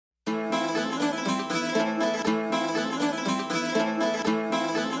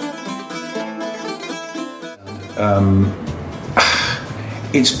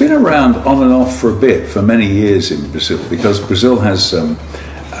It's been around on and off for a bit, for many years in Brazil, because Brazil has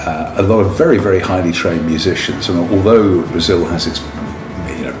a lot of very, very highly trained musicians, and although Brazil has its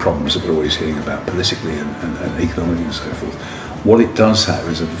problems that we're always hearing about politically and economically and so forth, what it does have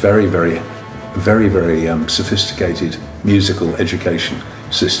is a very, very sophisticated musical education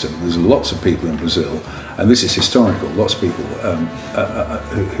system. There's lots of people in Brazil, and this is historical, lots of people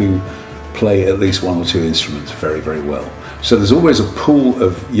who play at least one or two instruments very, very well. So there's always a pool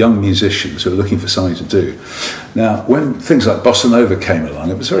of young musicians who are looking for something to do. Now, when things like bossa nova came along,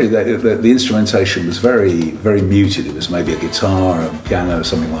 it was the instrumentation was very, very muted. It was maybe a guitar, a piano, or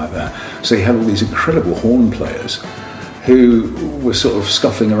something like that. So you had all these incredible horn players who were sort of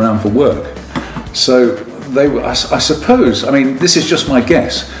scuffling around for work. So they were, I suppose, I mean, this is just my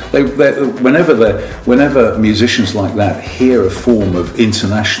guess. Whenever musicians like that hear a form of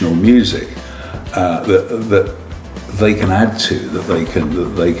international music that they can add to, that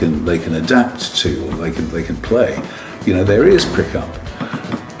they can adapt to, or they can play, their ears prick up.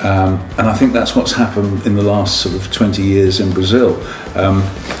 And I think that's what's happened in the last sort of 20 years in Brazil.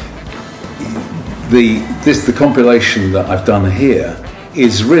 The compilation that I've done here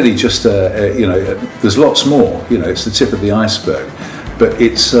is really just there's lots more. It's the tip of the iceberg, but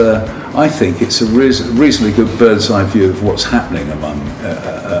it's I think it's a reasonably good bird's eye view of what's happening among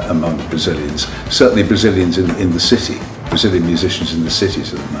Brazilians. Certainly Brazilians in the city, Brazilian musicians in the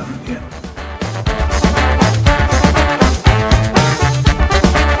cities at the moment. Yeah.